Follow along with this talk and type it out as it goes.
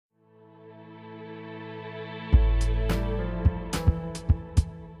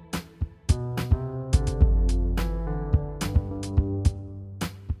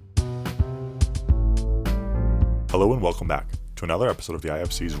Hello and welcome back to another episode of the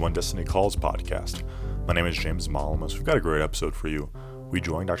IFC's When Destiny Calls podcast. My name is James Malamus. We've got a great episode for you. We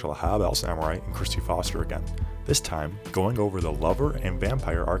joined Dr. Lahab Al-Samurai and Christy Foster again, this time going over the lover and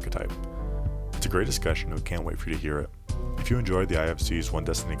vampire archetype. It's a great discussion and we can't wait for you to hear it. If you enjoyed the IFC's When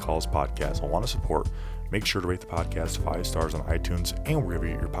Destiny Calls podcast and want to support, make sure to rate the podcast 5 stars on iTunes and wherever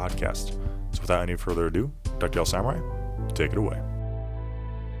you get your podcasts. So without any further ado, Dr. Al-Samurai, take it away.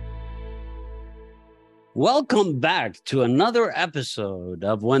 Welcome back to another episode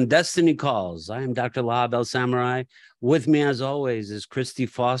of When Destiny Calls. I am Dr. Lahab Al-Samurai. With me, as always, is Christy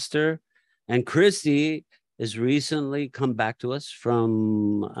Foster. And Christy has recently come back to us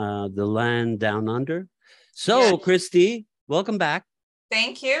from the land down under. So, yes. Christy, welcome back.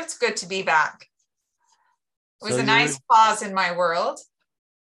 Thank you. It's good to be back. It was a nice pause in my world.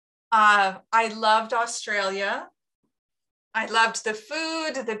 I loved Australia. I loved the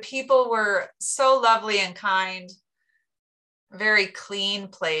food. The people were so lovely and kind. Very clean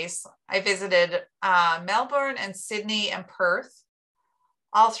place. I visited Melbourne and Sydney and Perth.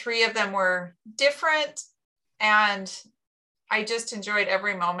 All three of them were different, and I just enjoyed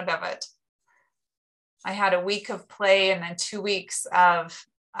every moment of it. I had a week of play and then 2 weeks of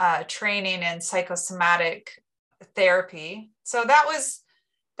training in psychosomatic therapy. So that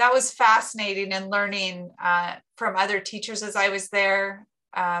was fascinating, and learning from other teachers as I was there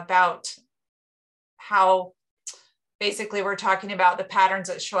about how basically we're talking about the patterns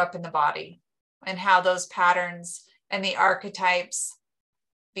that show up in the body and how those patterns and the archetypes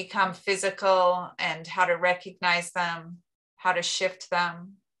become physical and how to recognize them, how to shift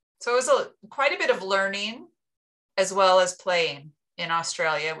them. So it was quite a bit of learning as well as playing in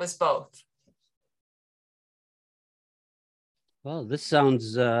Australia. It was both. Well, this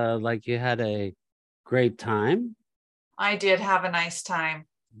sounds like you had a great time. I did have a nice time.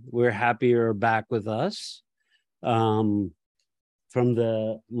 We're happy you're back with us from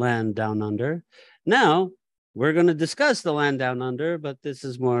the land down under. Now, we're going to discuss the land down under, but this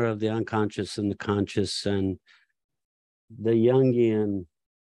is more of the unconscious and the conscious and the Jungian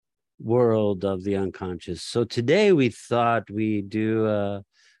world of the unconscious. So today we thought we'd do,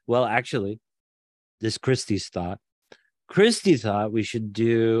 this Christy's thought. Christy thought we should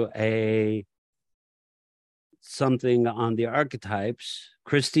do something on the archetypes.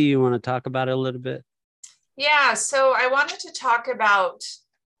 Christy, you want to talk about it a little bit? Yeah, so I wanted to talk about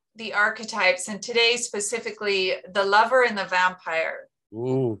the archetypes, and today specifically the lover and the vampire.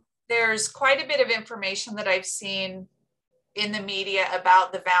 There's quite a bit of information that I've seen in the media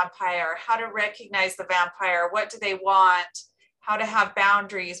about the vampire, how to recognize the vampire, what do they want, how to have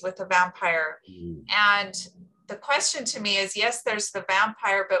boundaries with the vampire. And the question to me is, yes, there's the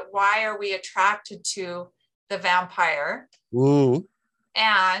vampire, but why are we attracted to the vampire?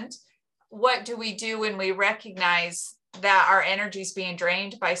 And what do we do when we recognize that our energy is being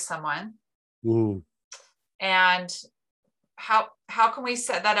drained by someone? And how can we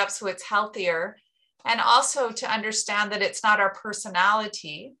set that up so it's healthier? And also to understand that it's not our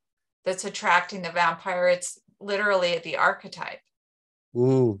personality that's attracting the vampire, it's literally the archetype.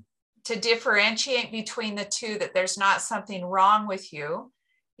 To differentiate between the two, that there's not something wrong with you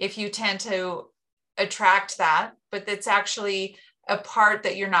if you tend to attract that, but that's actually a part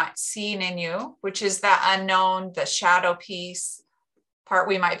that you're not seeing in you, which is that unknown, the shadow piece, part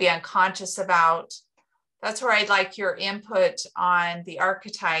we might be unconscious about. That's where I'd like your input on the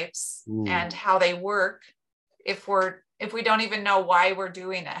archetypes and how they work. If we don't even know why we're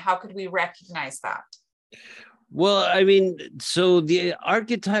doing it, how could we recognize that? Well, I mean, so the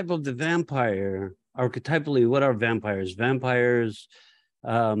archetype of the vampire, archetypally, what are vampires? Vampires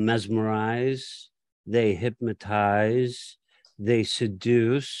mesmerize, they hypnotize, they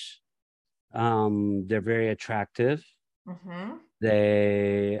seduce, they're very attractive,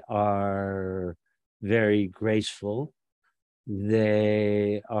 they are very graceful,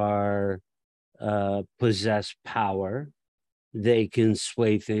 they are possess power, they can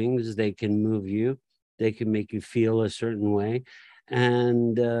sway things, they can move you. They can make you feel a certain way.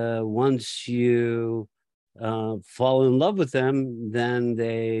 And once you fall in love with them, then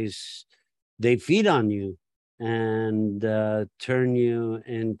they feed on you and turn you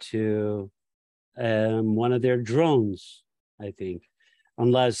into one of their drones, I think,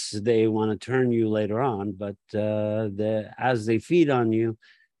 unless they want to turn you later on. But as they feed on you,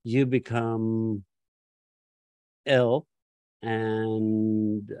 you become ill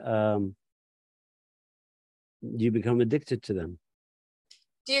and you become addicted to them.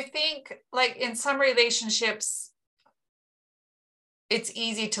 Do you think, like in some relationships, it's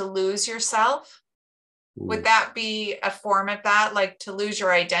easy to lose yourself? Would that be a form of that, like to lose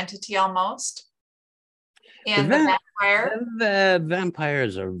your identity almost? in the vampire? The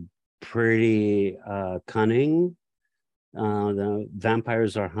vampires are pretty cunning. The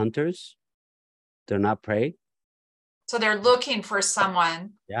vampires are hunters. They're not prey. So they're looking for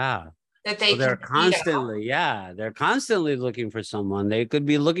someone. Yeah. That they they're can constantly, they're constantly looking for someone. They could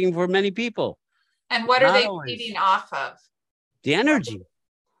be looking for many people. And what are they feeding off of? The energy.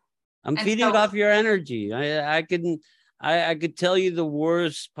 I'm feeding off your energy. I could tell you the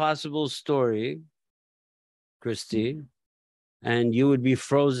worst possible story, Christy, and you would be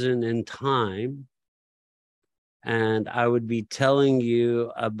frozen in time. And I would be telling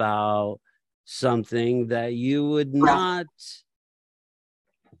you about something that you would not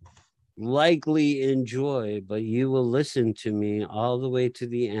likely enjoy, but you will listen to me all the way to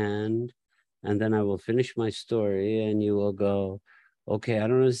the end. And then I will finish my story and you will go, okay, I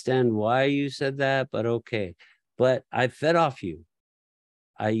don't understand why you said that, but okay. But I fed off you.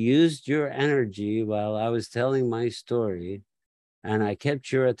 I used your energy while I was telling my story, and I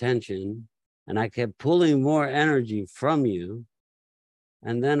kept your attention, and I kept pulling more energy from you.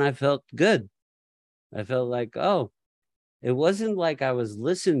 And then I felt good. I felt like, oh, it wasn't like I was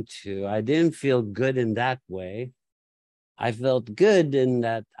listened to. I didn't feel good in that way. I felt good in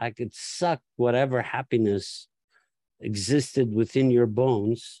that I could suck whatever happiness existed within your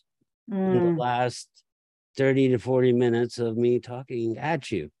bones in the last 30 to 40 minutes of me talking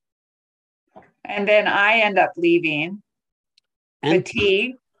at you. And then I end up leaving.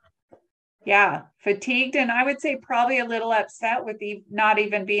 Fatigued. Yeah, fatigued. And I would say probably a little upset with not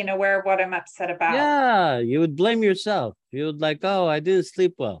even being aware of what I'm upset about. Yeah, you would blame yourself. You would like, oh, I didn't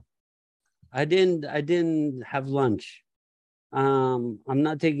sleep well. I didn't have lunch. I'm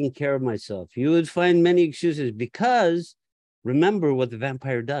not taking care of myself. You would find many excuses because remember what the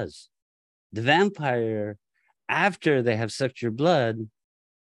vampire does. The vampire, after they have sucked your blood,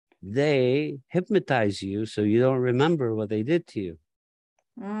 they hypnotize you so you don't remember what they did to you.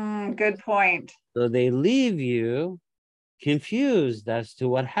 Good point. So they leave you confused as to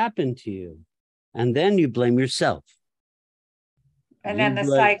what happened to you. And then you blame yourself. And then the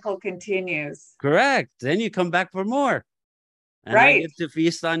cycle continues. Correct. Then you come back for more. And I get to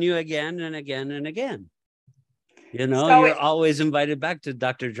feast on you again and again and again. You know, so you're always invited back to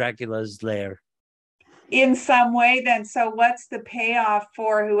Dr. Dracula's lair. In some way, then. So what's the payoff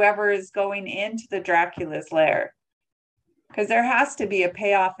for whoever is going into the Dracula's lair? Because there has to be a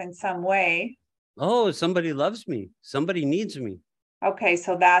payoff in some way. Oh, somebody loves me. Somebody needs me. Okay,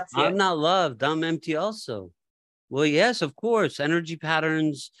 so that's it. I'm not loved. I'm empty also. Well, yes, of course. Energy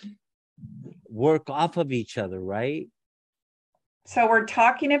patterns work off of each other, right? So we're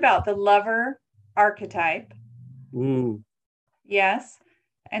talking about the lover archetype. Yes.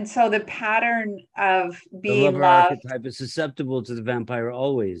 And so the pattern of being loved. Archetype is susceptible to the vampire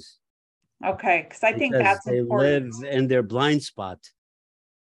always. Okay, because I think that's important. They live in their blind spot.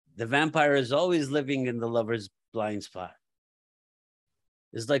 The vampire is always living in the lover's blind spot.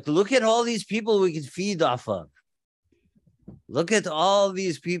 It's like, look at all these people we can feed off of. Look at all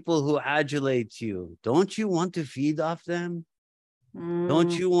these people who adulate you. Don't you want to feed off them?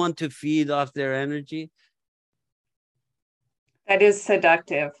 Don't you want to feed off their energy? That is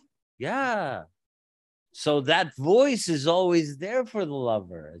seductive. Yeah. So that voice is always there for the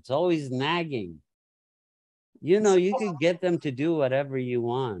lover. It's always nagging. You know, you can get them to do whatever you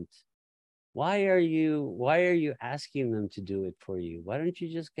want. Why are you asking them to do it for you? Why don't you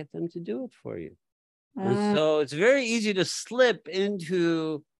just get them to do it for you? And so it's very easy to slip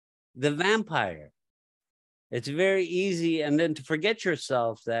into the vampire. It's very easy, and then to forget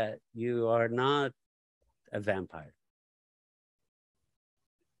yourself that you are not a vampire.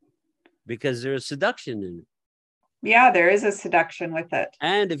 Because there's seduction in it. Yeah, there is a seduction with it.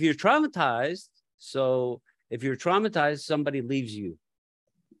 And if you're traumatized, somebody leaves you.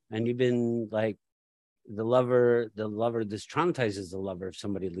 And you've been like, the lover, this traumatizes the lover if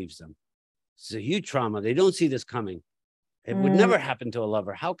somebody leaves them. It's a huge trauma. They don't see this coming. It would never happen to a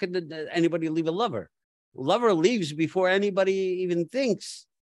lover. How could anybody leave a lover? A lover leaves before anybody even thinks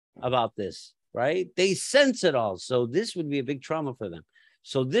about this, right? They sense it all. So this would be a big trauma for them.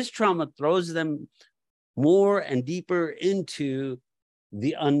 So this trauma throws them more and deeper into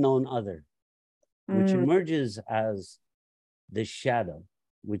the unknown other, which emerges as the shadow,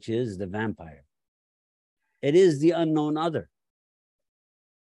 which is the vampire. It is the unknown other.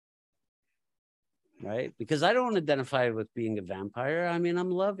 Right? Because I don't identify with being a vampire. I mean,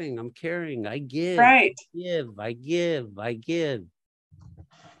 I'm loving, I'm caring, I give, right. I give.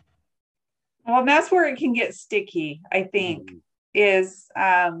 Well, that's where it can get sticky, I think, is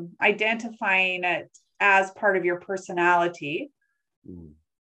identifying it as part of your personality.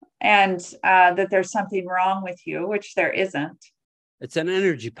 and that there's something wrong with you, which there isn't. It's an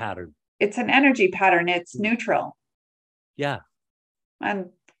energy pattern. It's an energy pattern. It's neutral. Yeah. And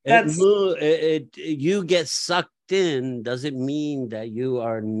that's you get sucked in doesn't mean that you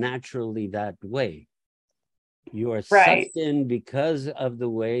are naturally that way. You are sucked in because of the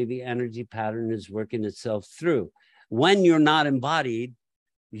way the energy pattern is working itself through. When you're not embodied,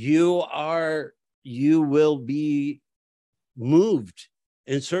 you will be moved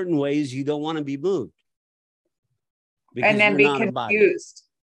in certain ways you don't want to be moved. And then be confused. Embodied.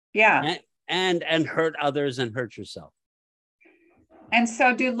 Yeah. And hurt others and hurt yourself. And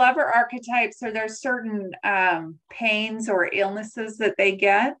so do lover archetypes, are there certain pains or illnesses that they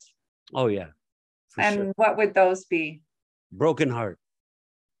get? Oh, yeah. And sure. What would those be? Broken heart.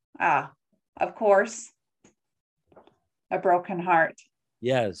 Ah, of course. A broken heart.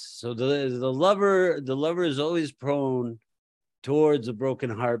 Yes. So the lover is always prone towards a broken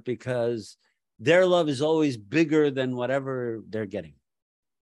heart because their love is always bigger than whatever they're getting.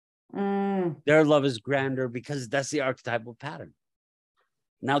 Their love is grander because that's the archetypal pattern.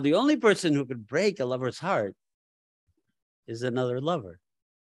 Now, the only person who could break a lover's heart is another lover.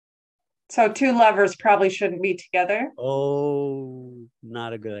 So two lovers probably shouldn't be together? Oh,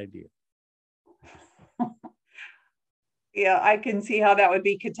 not a good idea. Yeah, I can see how that would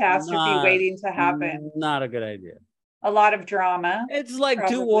be catastrophe waiting to happen. Not a good idea. A lot of drama. It's like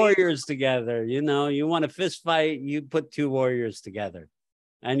probably. Two warriors together. You know, you want a fist fight, you put two warriors together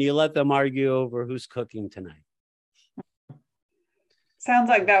and you let them argue over who's cooking tonight. Sounds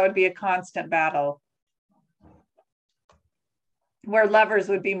like that would be a constant battle. Where lovers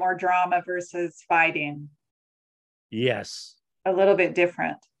would be more drama versus fighting. Yes. A little bit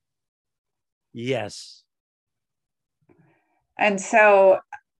different. Yes. And so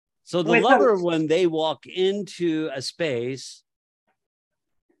the lover, when they walk into a space,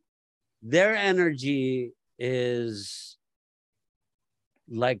 their energy is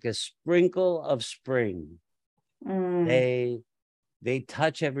like a sprinkle of spring. They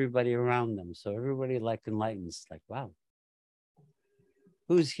touch everybody around them. So everybody like enlightens, like, wow,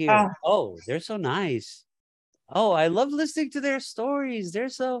 who's here? Oh, they're so nice. Oh, I love listening to their stories. They're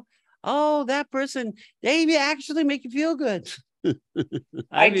so, oh, that person, they actually make you feel good.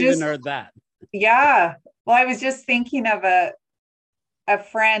 I've even heard that. Yeah. Well, I was just thinking of a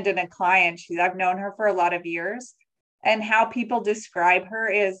friend and a client. I've known her for a lot of years, and how people describe her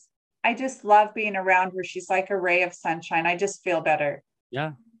is, I just love being around her. She's like a ray of sunshine. I just feel better.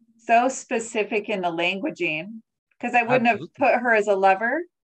 Yeah. So specific in the languaging, because I wouldn't have put her as a lover.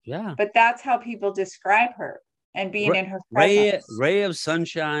 Yeah. But that's how people describe her and being in her presence. Ray of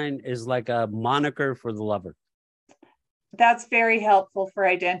sunshine is like a moniker for the lover. That's very helpful for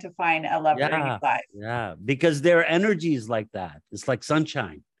identifying a lover in your life. Yeah, because their energy is like that. It's like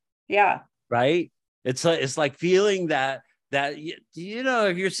sunshine. Yeah. Right? It's like feeling that you know,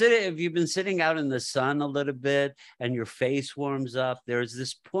 if you've been sitting out in the sun a little bit and your face warms up, there's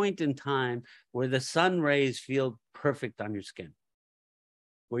this point in time where the sun rays feel perfect on your skin,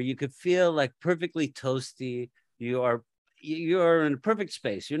 where you could feel like perfectly toasty. You are in a perfect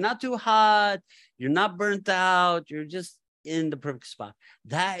space. You're not too hot. You're not burnt out. You're just in the perfect spot.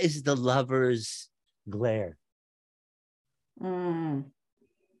 That is the lover's glare.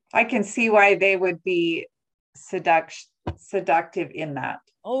 I can see why they would be seductive in that.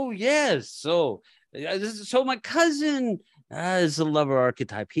 Oh, yes. So my cousin is a lover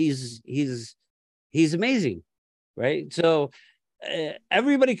archetype. He's amazing, right? So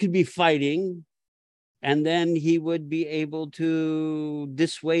everybody could be fighting, and then he would be able to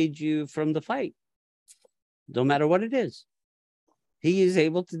dissuade you from the fight, no matter what it is. He is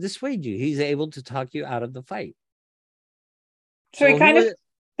able to dissuade you. He's able to talk you out of the fight. So he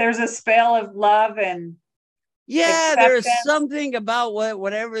there's a spell of love and acceptance. There's something about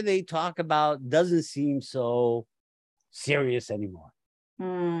whatever they talk about doesn't seem so serious anymore.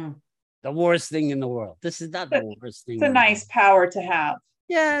 The worst thing in the world. This is not the worst thing. It's a nice power to have.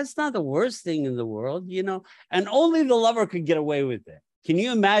 Yeah, it's not the worst thing in the world, you know, and only the lover could get away with it. Can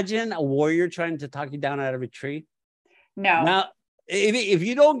you imagine a warrior trying to talk you down out of a tree? No. Now, if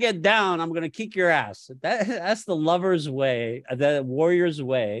you don't get down, I'm going to kick your ass. That's the lover's way, the warrior's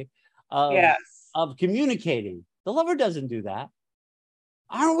way of communicating. The lover doesn't do that.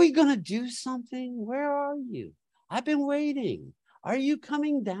 Aren't we going to do something? Where are you? I've been waiting. Are you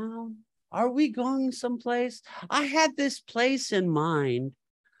coming down? Are we going someplace? I had this place in mind.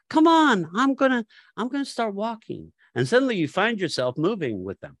 Come on, I'm gonna start walking. And suddenly you find yourself moving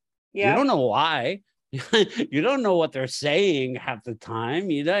with them. Yeah. You don't know why. You don't know what they're saying half the time.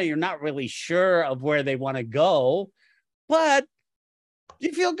 You're not really sure of where they want to go, but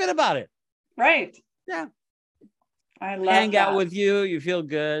You feel good about it. Right. Yeah. I love hang that. out with you feel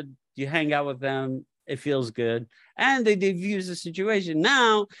good. You hang out with them, it feels good. And they diffuse the situation.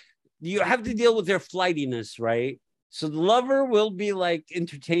 Now you have to deal with their flightiness, right? So the lover will be like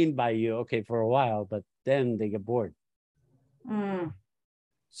entertained by you, okay, for a while, but then they get bored.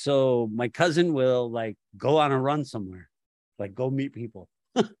 So my cousin will like go on a run somewhere, like go meet people.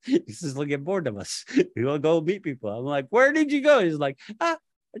 He says, "Look, get bored of us. We will go meet people." I'm like, "Where did you go?" He's like, I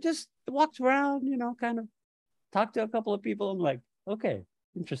just walked around, kind of talked to a couple of people. I'm like, okay,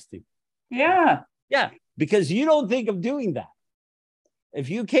 interesting. Yeah. Yeah, because you don't think of doing that. If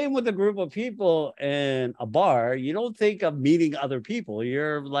you came with a group of people in a bar, you don't think of meeting other people.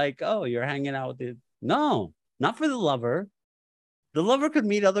 You're like, oh, you're hanging out with it. No, not for the lover. The lover could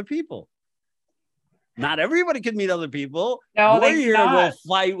meet other people. Not everybody could meet other people. No, Warrior will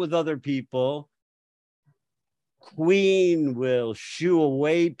fight with other people. Queen will shoo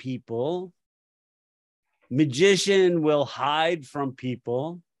away people. Magician will hide from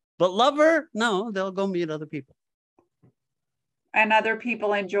people. But lover, no, they'll go meet other people. And other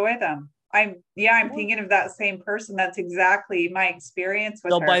people enjoy them. I'm thinking of that same person. That's exactly my experience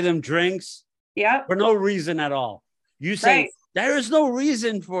with her. They'll buy them drinks. Yeah. For no reason at all. You say, there is no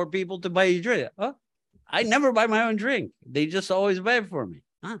reason for people to buy you drink. Huh? I never buy my own drink. They just always buy it for me.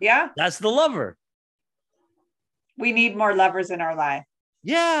 Huh? Yeah. That's the lover. We need more lovers in our life.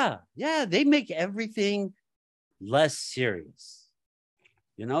 Yeah. Yeah. They make everything less serious.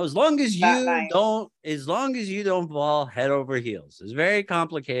 As long as you don't fall head over heels. It's very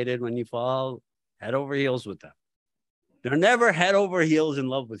complicated when you fall head over heels with them. They're never head over heels in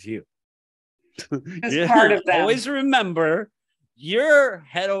love with you. It's part of them. Always remember, you're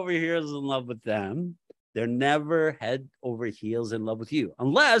head over heels in love with them. They're never head over heels in love with you,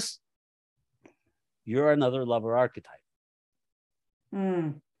 unless you're another lover archetype.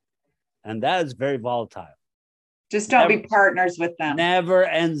 And that is very volatile. Just don't be partners with them. Never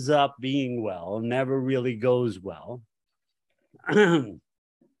ends up being well, never really goes well.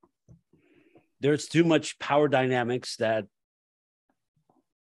 There's too much power dynamics that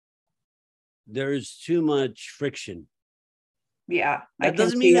there's too much friction. Yeah. That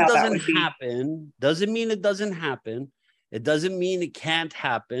doesn't mean it doesn't happen. Doesn't mean it doesn't happen. It doesn't mean it can't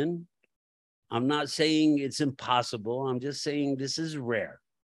happen. I'm not saying it's impossible. I'm just saying this is rare.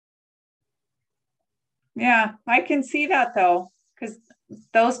 Yeah, I can see that though, because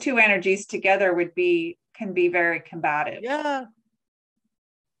those two energies together can be very combative. Yeah.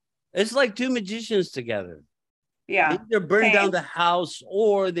 It's like two magicians together. Yeah. They either burn down the house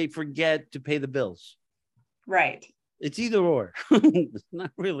or they forget to pay the bills. Right. It's either or. It's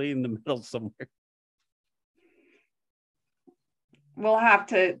not really in the middle somewhere. We'll have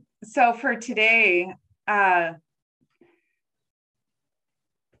to. So for today,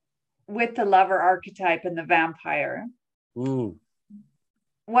 with the lover archetype and the vampire,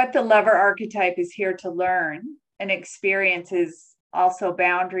 what the lover archetype is here to learn and experience is also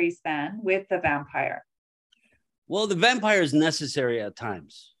boundaries then with the vampire. Well, the vampire is necessary at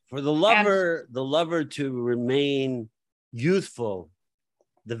times. For the lover to remain youthful,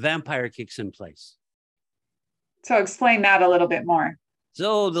 the vampire kicks in place. So explain that a little bit more.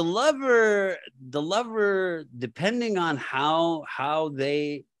 So the lover, depending on how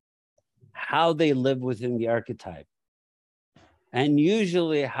they live within the archetype. And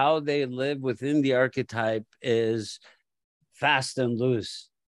usually how they live within the archetype is fast and loose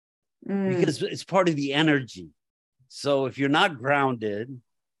because it's part of the energy. So if you're not grounded,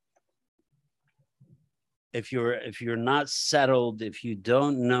 if you're not settled, if you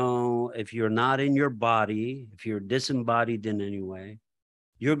don't know, if you're not in your body, if you're disembodied in any way,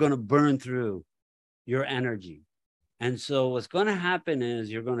 you're going to burn through your energy. And so what's going to happen is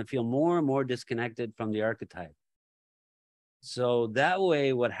you're going to feel more and more disconnected from the archetype. So that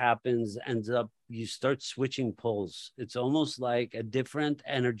way what happens ends up, you start switching poles. It's almost like a different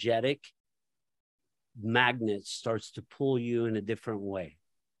energetic magnet starts to pull you in a different way.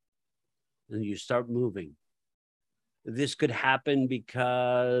 And you start moving. This could happen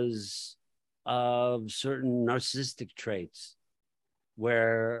because of certain narcissistic traits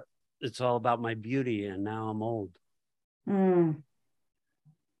where it's all about my beauty and now I'm old.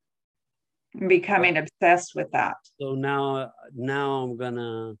 Becoming obsessed with that. So now I'm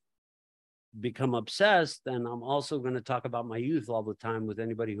gonna become obsessed, and I'm also going to talk about my youth all the time with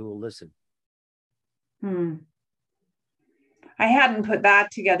anybody who will listen. I hadn't put that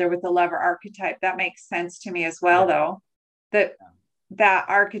together with the lover archetype. That makes sense to me as well, though. That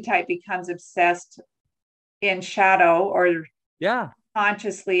archetype becomes obsessed in shadow or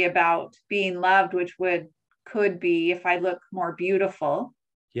consciously about being loved, which could be if I look more beautiful.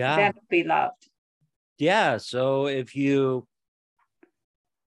 Yeah. than be loved. Yeah. So if you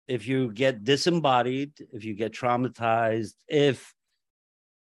get disembodied, if you get traumatized, if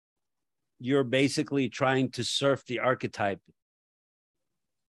you're basically trying to surf the archetype,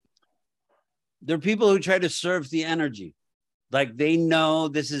 there are people who try to surf the energy. Like they know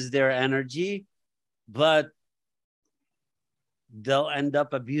this is their energy, but they'll end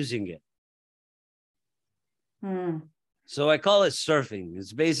up abusing it. So I call it surfing.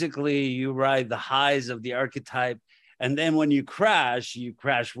 It's basically you ride the highs of the archetype, and then when you crash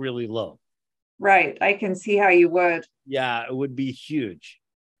really low. Right. I can see how you would. Yeah, it would be huge.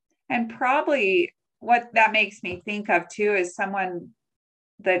 And probably what that makes me think of too is someone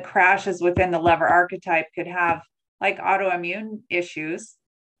that crashes within the lover archetype could have like autoimmune issues.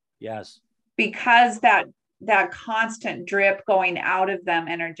 Yes. Because that constant drip going out of them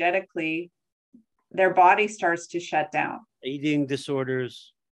energetically, their body starts to shut down. Eating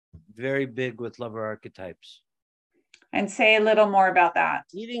disorders, very big with lover archetypes. And say a little more about that.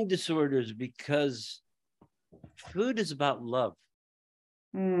 Eating disorders, because food is about love.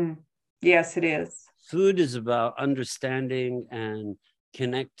 Yes, it is. Food is about understanding and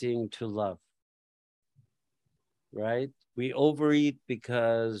connecting to love, right? We overeat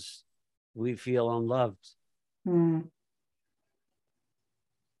because we feel unloved.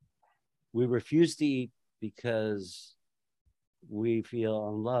 We refuse to eat because we feel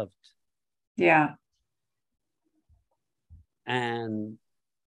unloved. Yeah. And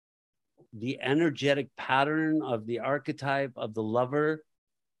the energetic pattern of the archetype of the lover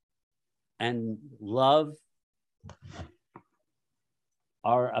and love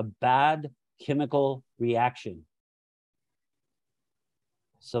are a bad chemical reaction.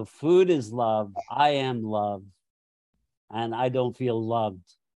 So food is love, I am love, and I don't feel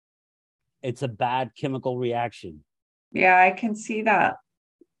loved. It's a bad chemical reaction. Yeah, I can see that.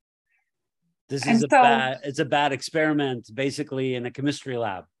 It's a bad experiment, basically, in a chemistry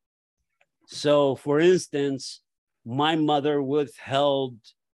lab. So, for instance, my mother withheld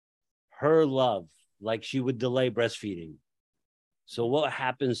her love, like she would delay breastfeeding. So what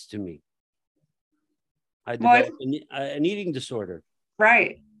happens to me? I develop an eating disorder.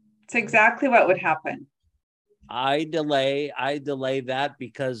 Right. It's exactly what would happen. I delay that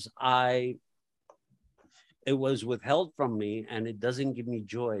because it was withheld from me and it doesn't give me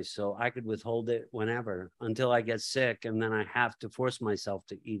joy. So I could withhold it whenever until I get sick, and then I have to force myself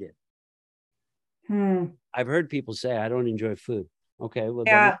to eat it. I've heard people say, I don't enjoy food. Okay, well,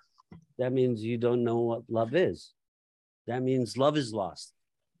 yeah. That means you don't know what love is. That means love is lost.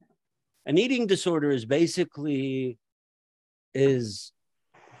 An eating disorder is basically is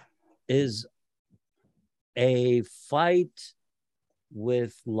a fight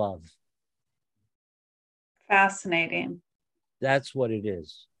with love. Fascinating. That's what it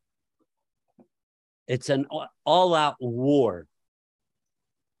is. It's an all-out war.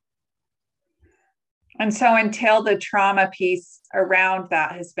 And so until the trauma piece around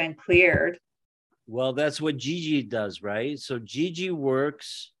that has been cleared. Well, that's what Gigi does, right? So Gigi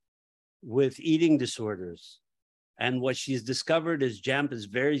works with eating disorders. And what she's discovered is Jamp is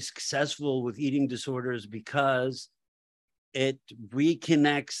very successful with eating disorders because it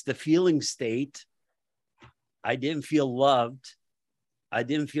reconnects the feeling state. I didn't feel loved. I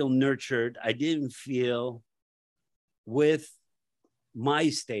didn't feel nurtured. I didn't feel with my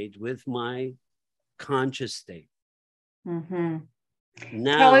state, with my conscious state.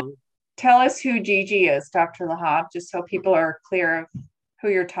 Now, tell us who Gigi is, Dr. Lahab, just so people are clear of who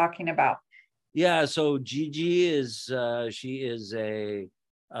you're talking about. Yeah, so Gigi is she is a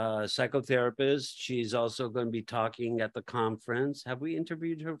psychotherapist. She's also going to be talking at the conference. Have we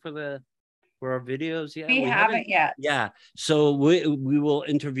interviewed her for our videos yet? We haven't yet. Yeah, so we will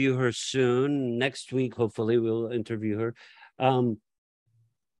interview her soon. Next week, hopefully, we'll interview her.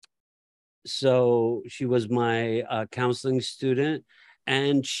 So she was my counseling student,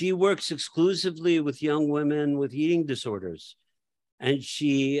 and she works exclusively with young women with eating disorders. And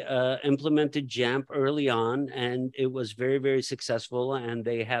she implemented JAMP early on, and it was very, very successful. And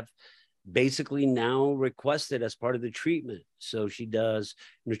they have basically now requested as part of the treatment. So she does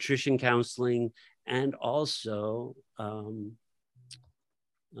nutrition counseling and also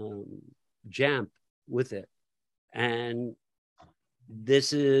JAMP with it. And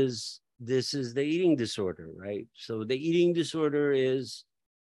this is the eating disorder, right? So the eating disorder is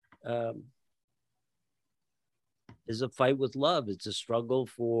a fight with love. It's a struggle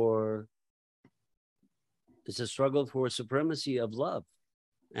for supremacy of love.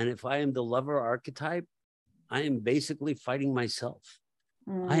 And if I am the lover archetype, I am basically fighting myself.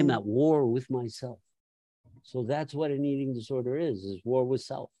 I am at war with myself. So that's what an eating disorder is war with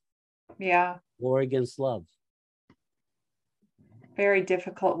self. Yeah. War against love. Very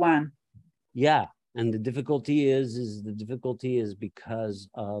difficult one. Yeah. And the difficulty is because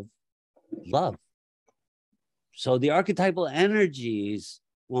of love. So the archetypal energies,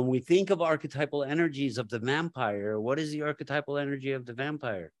 when we think of archetypal energies of the vampire, what is the archetypal energy of the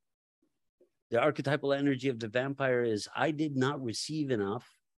vampire? The archetypal energy of the vampire is, I did not receive enough,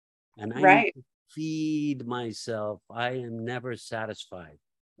 and I need to feed myself. I am never satisfied.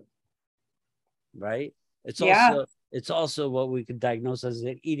 Right? It's also what we could diagnose as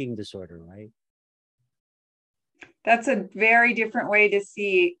an eating disorder, right? That's a very different way to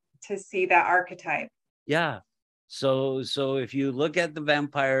see that archetype. Yeah. So if you look at the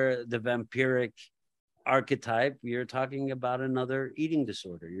vampiric archetype, you're talking about another eating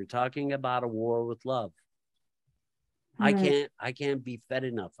disorder. You're talking about a war with love. I can't be fed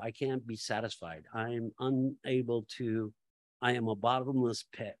enough. I can't be satisfied. I'm unable to, I am a bottomless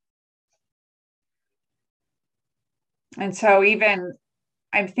pit. And so even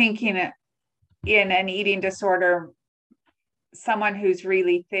I'm thinking in an eating disorder, someone who's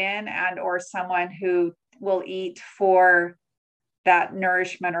really thin and or someone who will eat for that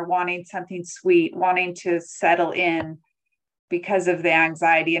nourishment or wanting something sweet, wanting to settle in because of the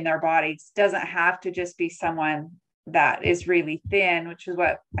anxiety in their bodies, doesn't have to just be someone that is really thin, which is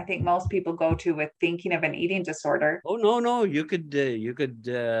what I think most people go to with thinking of an eating disorder. Oh, no, you could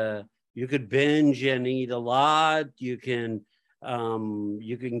binge and eat a lot. You can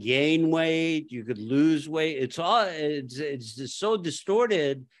gain weight, you could lose weight. It's just so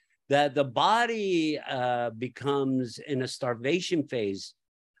distorted that the body becomes in a starvation phase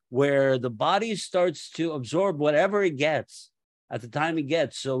where the body starts to absorb whatever it gets at the time it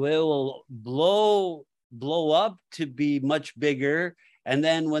gets. So it will blow up to be much bigger. And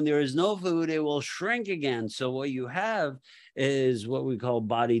then when there is no food, it will shrink again. So what you have is what we call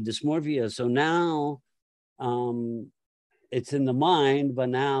body dysmorphia. So now it's in the mind, but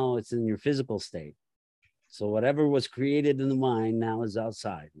now it's in your physical state. So whatever was created in the mind now is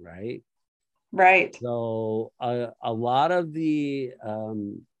outside, right? Right. So a lot of the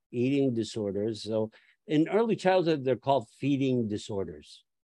eating disorders, so in early childhood, they're called feeding disorders.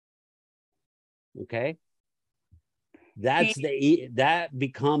 Okay? That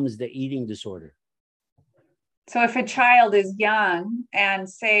becomes the eating disorder. So if a child is young and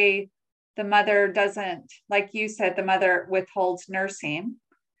say the mother doesn't, like you said, the mother withholds nursing,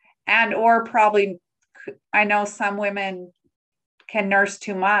 and or probably, I know some women can nurse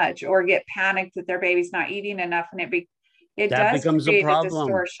too much or get panicked that their baby's not eating enough, and it that does becomes create a problem.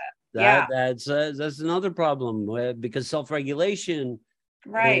 distortion. That's another problem because self-regulation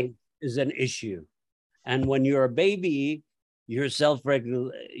is an issue. And when you're a baby, your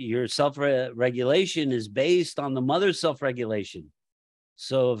self-regulation is based on the mother's self-regulation.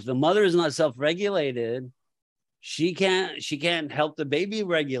 So if the mother is not self-regulated, she can't help the baby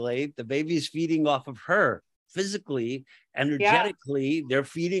regulate. The baby's feeding off of her physically, energetically, they're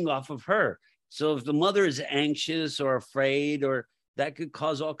feeding off of her. So if the mother is anxious or afraid, or that could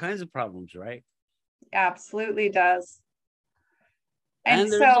cause all kinds of problems, right? Absolutely does.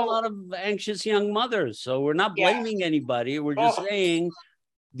 And there's a lot of anxious young mothers. So we're not blaming anybody. We're just saying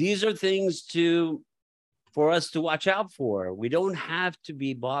these are things for us to watch out for. We don't have to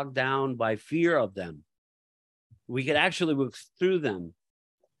be bogged down by fear of them. We could actually work through them.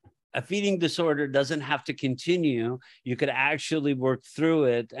 A feeding disorder doesn't have to continue. You could actually work through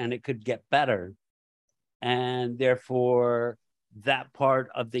it and it could get better. And therefore, that part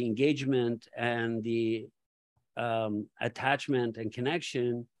of the engagement and the attachment and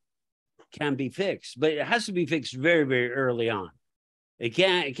connection can be fixed, but it has to be fixed very, very early on. It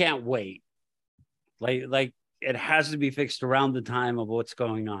can't wait. Like it has to be fixed around the time of what's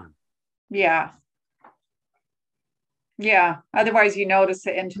going on. Yeah. Otherwise you notice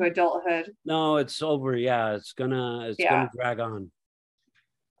it into adulthood. No, it's over. Yeah. It's gonna drag on.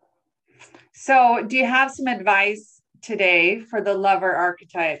 So do you have some advice today for the lover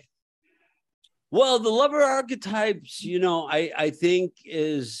archetype? Well, the lover archetypes, I think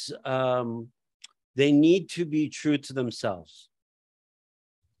is they need to be true to themselves.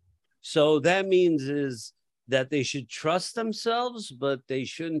 So that means is that they should trust themselves, but they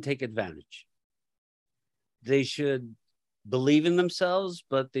shouldn't take advantage. They should believe in themselves,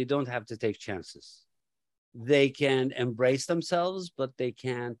 but they don't have to take chances. They can embrace themselves, but they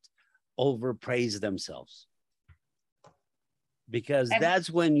can't overpraise themselves. Because that's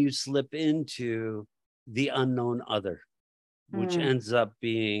when you slip into the unknown other, which ends up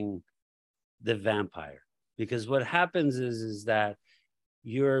being the vampire. Because what happens is that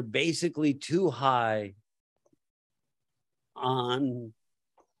you're basically too high on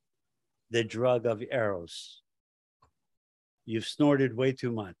the drug of Eros. You've snorted way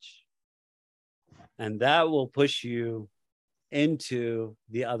too much. And that will push you into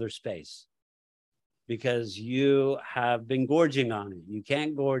the other space because you have been gorging on it. You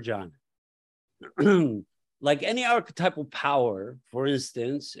can't gorge on it. Like any archetypal power, for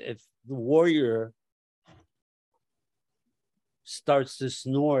instance, if the warrior starts to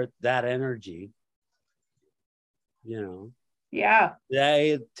snort that energy, Yeah.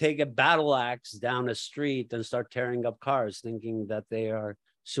 they take a battle axe down a street and start tearing up cars, thinking that they are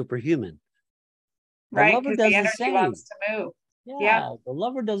superhuman. Right, because the energy wants to move. Yeah, the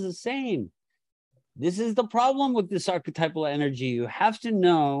lover does the same. This is the problem with this archetypal energy. You have to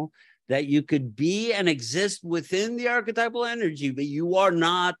know that you could be and exist within the archetypal energy, but you are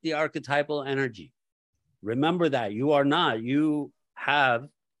not the archetypal energy. Remember that. You are not. You have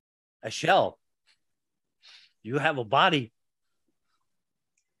a shell. You have a body.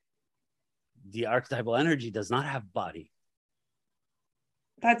 The archetypal energy does not have body.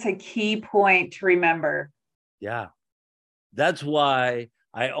 That's a key point to remember. Yeah. That's why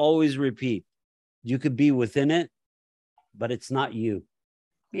I always repeat, you could be within it, but it's not you.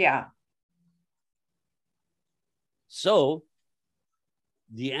 Yeah. So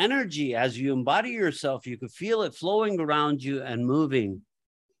the energy, as you embody yourself, you could feel it flowing around you and moving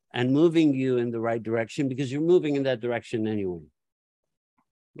you in the right direction because you're moving in that direction anyway.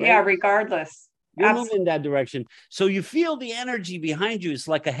 Right? Yeah, regardless. You're moving in that direction. So you feel the energy behind you. It's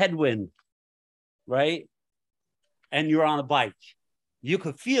like a headwind, right? And you're on a bike. You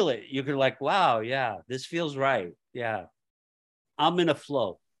could feel it. You could like, wow, yeah, this feels right. Yeah. I'm in a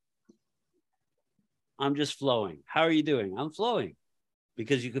flow. I'm just flowing. How are you doing? I'm flowing.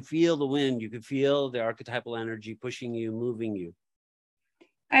 Because you could feel the wind. You could feel the archetypal energy pushing you, moving you.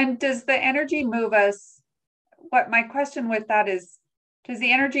 And does the energy move us? What my question with that is, does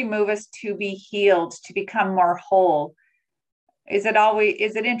the energy move us to be healed, to become more whole? Is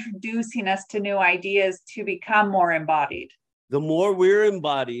it introducing us to new ideas to become more embodied? The more we're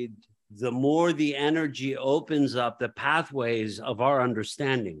embodied, the more the energy opens up the pathways of our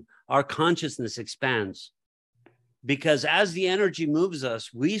understanding. Our consciousness expands. Because as the energy moves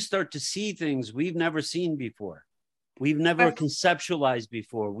us, we start to see things we've never seen before. We've never conceptualized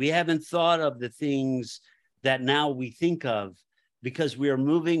before. We haven't thought of the things that now we think of because we are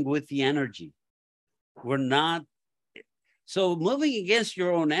moving with the energy. We're not. So moving against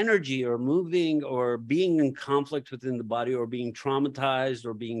your own energy or moving or being in conflict within the body or being traumatized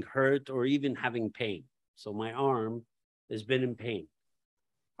or being hurt or even having pain. So my arm has been in pain.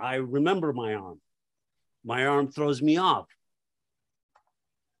 I remember my arm. My arm throws me off.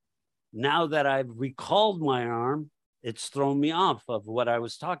 Now that I've recalled my arm, it's thrown me off of what I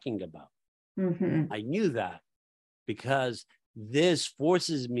was talking about. Mm-hmm. I knew that because this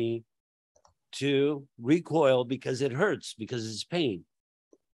forces me to recoil because it hurts, because it's pain,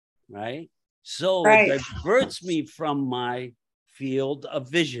 right? So it diverts me from my field of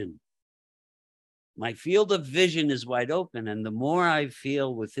vision. My field of vision is wide open. And the more I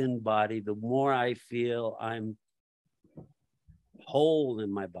feel within body, the more I feel I'm whole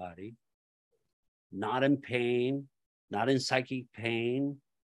in my body, not in pain, not in psychic pain,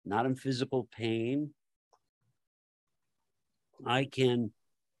 not in physical pain. I can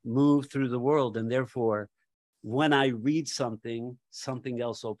move through the world. And therefore, when I read something, something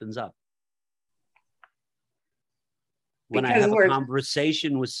else opens up. When I have a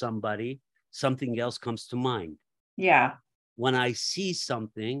conversation with somebody, something else comes to mind. Yeah. When I see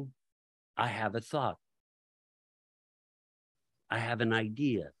something, I have a thought. I have an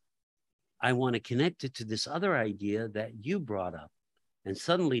idea. I want to connect it to this other idea that you brought up. And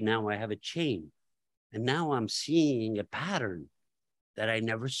suddenly now I have a chain. And now I'm seeing a pattern that I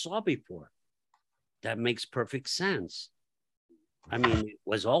never saw before. That makes perfect sense. I mean, it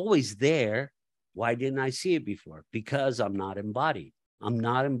was always there. Why didn't I see it before? Because I'm not embodied. I'm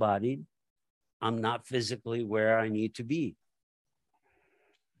not embodied. I'm not physically where I need to be.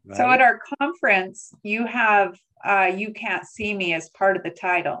 Right? So at our conference, you have You Can't See Me as part of the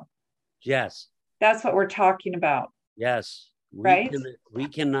title. Yes. That's what we're talking about. Yes. Right? We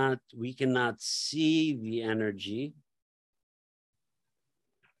cannot see the energy.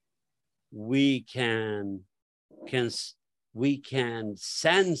 We can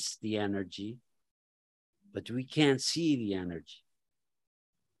sense the energy, but we can't see the energy.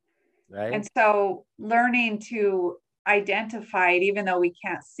 Right? And so learning to identify it, even though we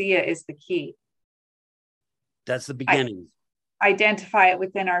can't see it, is the key. That's the beginning. Identify it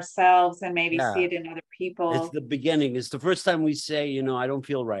within ourselves and maybe see it in other people. It's the beginning. It's the first time we say, I don't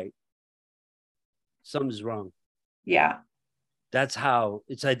feel right. Something's wrong. Yeah. That's how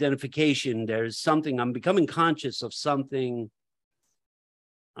it's identification. There's something, I'm becoming conscious of something.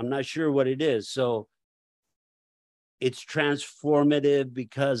 I'm not sure what it is. So it's transformative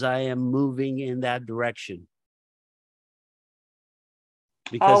because I am moving in that direction.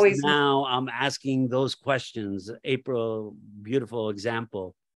 Because Always. now I'm asking those questions. April, beautiful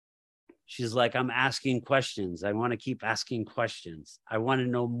example. She's like, I'm asking questions. I want to keep asking questions. I want to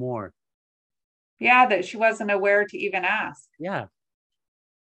know more. Yeah, that she wasn't aware to even ask. Yeah.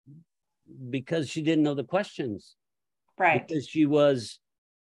 Because she didn't know the questions. Right. Because she was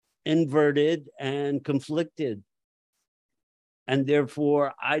inverted and conflicted. And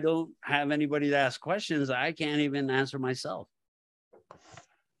therefore, I don't have anybody to ask questions. I can't even answer myself.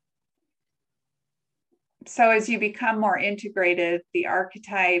 So as you become more integrated, the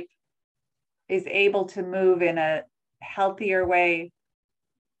archetype is able to move in a healthier way.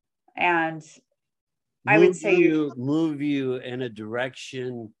 And I would say move you in a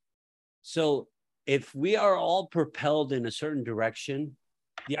direction. So if we are all propelled in a certain direction,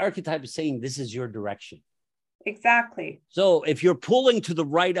 the archetype is saying this is your direction. Exactly. So if you're pulling to the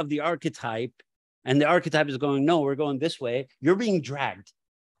right of the archetype and the archetype is going, no, we're going this way, you're being dragged.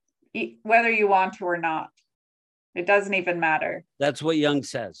 Whether you want to or not, it doesn't even matter. That's what Jung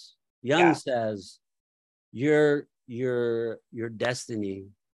says. Jung says your destiny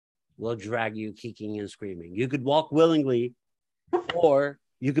will drag you kicking and screaming. You could walk willingly, or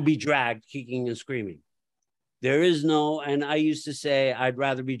you could be dragged kicking and screaming. There is no, and I used to say, I'd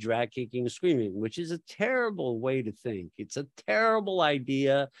rather be dragged kicking and screaming, which is a terrible way to think. It's a terrible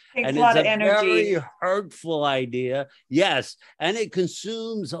idea. Takes a lot of energy. Very hurtful idea. Yes. And it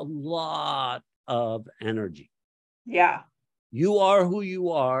consumes a lot of energy. Yeah. You are who you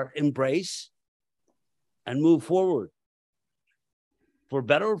are, embrace and move forward. For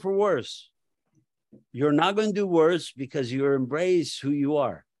better or for worse. You're not going to do worse because you embrace who you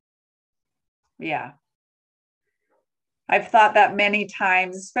are. Yeah. I've thought that many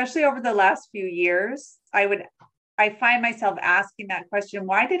times, especially over the last few years. I find myself asking that question,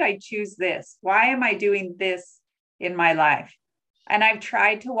 why did I choose this? Why am I doing this in my life? And I've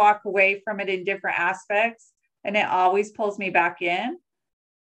tried to walk away from it in different aspects, and it always pulls me back in.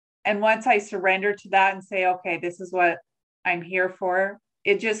 And once I surrender to that and say, okay, this is what I'm here for,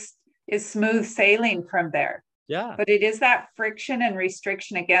 it just is smooth sailing from there. Yeah. But it is that friction and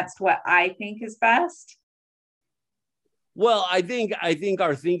restriction against what I think is best. Well, I think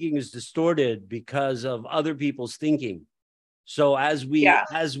our thinking is distorted because of other people's thinking. So as we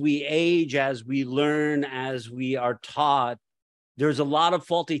age, as we learn, as we are taught, there's a lot of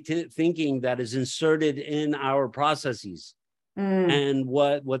faulty thinking that is inserted in our processes. And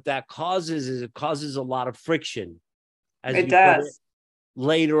what that causes is it causes a lot of friction. As it does.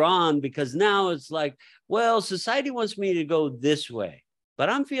 Later on, because now it's like, well, society wants me to go this way, but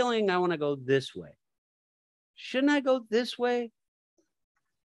I'm feeling I want to go this way. Shouldn't I go this way?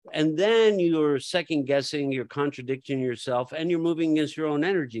 And then you're second guessing, you're contradicting yourself, and you're moving against your own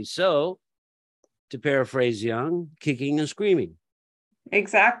energy. So, to paraphrase Jung, kicking and screaming.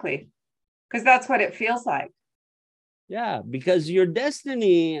 Exactly. Because that's what it feels like. Yeah, because your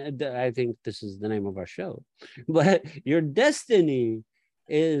destiny, I think this is the name of our show, but your destiny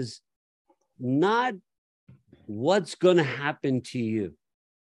is not what's going to happen to you.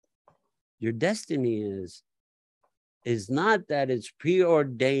 Your destiny is not that it's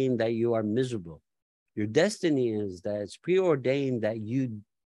preordained that you are miserable. Your destiny is that it's preordained that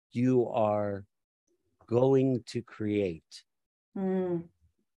you are going to create.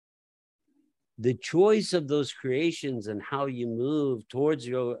 The choice of those creations and how you move towards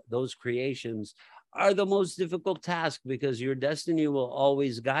those creations are the most difficult task, because your destiny will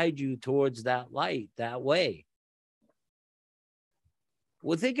always guide you towards that light, that way.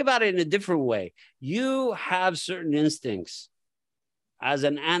 Well, think about it in a different way. You have certain instincts as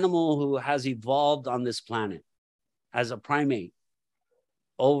an animal who has evolved on this planet, as a primate,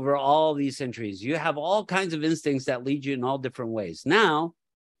 over all these centuries. You have all kinds of instincts that lead you in all different ways. Now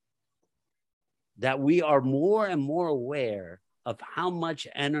that we are more and more aware of how much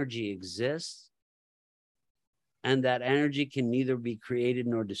energy exists, and that energy can neither be created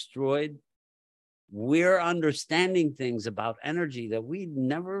nor destroyed, we're understanding things about energy that we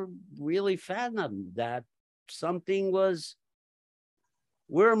never really fathomed, that something was,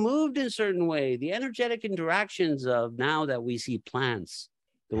 we're moved in a certain way. The energetic interactions of now that we see plants,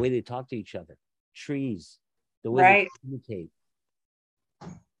 the way they talk to each other, trees, the way they communicate.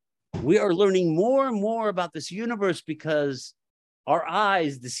 We are learning more and more about this universe because our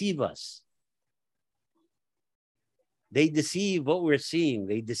eyes deceive us. They deceive what we're seeing.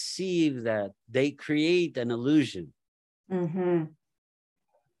 They deceive that. They create an illusion. Mm-hmm.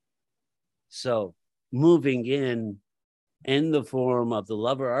 So moving in the form of the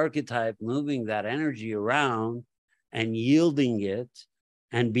lover archetype, moving that energy around and yielding it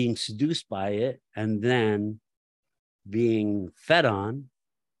and being seduced by it and then being fed on.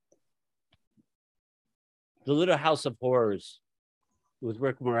 The Little House of Horrors with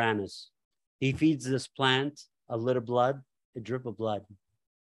Rick Moranis. He feeds this plant a little blood, a drip of blood.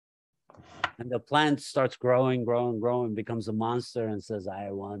 And the plant starts growing, becomes a monster and says, I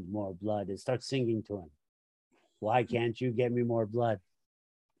want more blood. It starts singing to him. Why can't you get me more blood?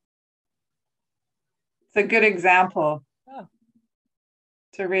 It's a good example. Yeah.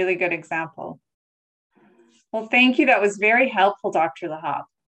 It's a really good example. Well, thank you. That was very helpful, Dr. Lahab.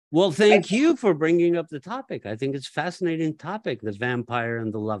 Well, thank you for bringing up the topic. I think it's a fascinating topic, the vampire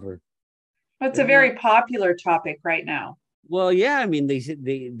and the lover. It's a very popular topic right now. Well, yeah, I mean,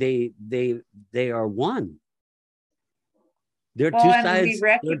 they are one. They're two sides.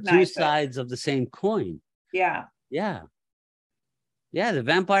 They're two sides of the same coin. Yeah. Yeah. Yeah, the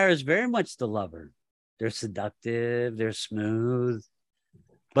vampire is very much the lover. They're seductive, they're smooth,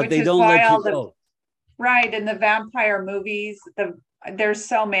 but they don't let you go. Right, in the vampire movies, there's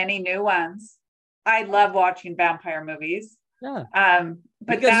so many new ones. I love watching vampire movies. Yeah.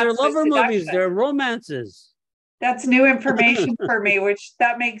 But because they're lover movies, they're romances. That's new information for me, which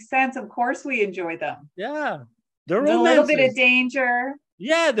that makes sense. Of course we enjoy them. Yeah. They're romances. A little bit of danger.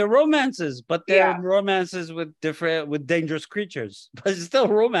 Yeah, they're romances, but they're romances with dangerous creatures. But it's still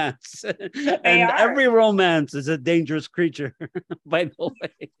romance. Every romance is a dangerous creature, by the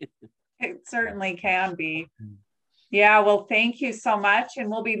way. It certainly can be. Yeah, well, thank you so much. And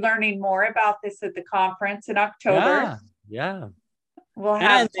we'll be learning more about this at the conference in October. Yeah. We'll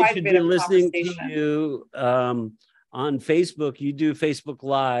have quite a bit of listening conversation. To you on Facebook. You do Facebook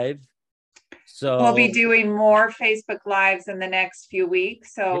Live. So we'll be doing more Facebook Lives in the next few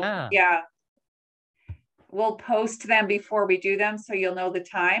weeks. So yeah, we'll post them before we do them so you'll know the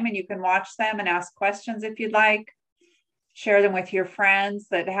time and you can watch them and ask questions if you'd like. Share them with your friends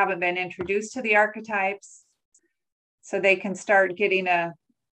that haven't been introduced to the archetypes so they can start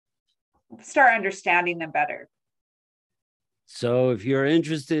understanding them better. So if you're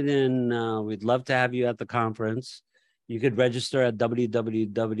interested in, we'd love to have you at the conference. You could register at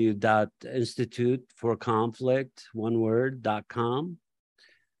www.instituteforconflict.com.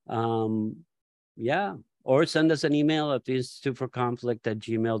 Or send us an email at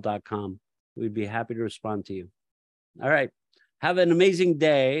theinstituteforconflict@gmail.com. We'd be happy to respond to you. All right. Have an amazing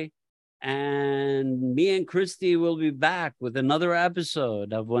day. And me and Christy will be back with another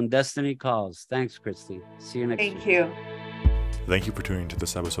episode of When Destiny Calls. Thanks, Christy. See you next week. Thank you. Thank you for tuning into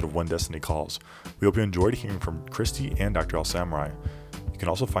this episode of When Destiny Calls. We hope you enjoyed hearing from Christy and Dr. El Samurai. You can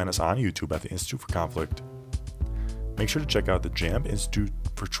also find us on YouTube at the Institute for Conflict. Make sure to check out the JAMB Institute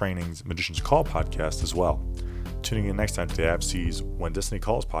for Training's Magician's Call podcast as well. Tuning in next time to the IFC's When Destiny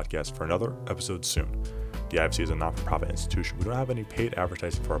Calls podcast for another episode soon. The IFC is a not-for-profit institution. We don't have any paid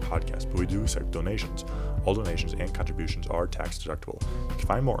advertising for our podcast, but we do accept donations. All donations and contributions are tax deductible. You can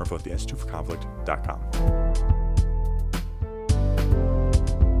find more info at theinstituteforconflict.com.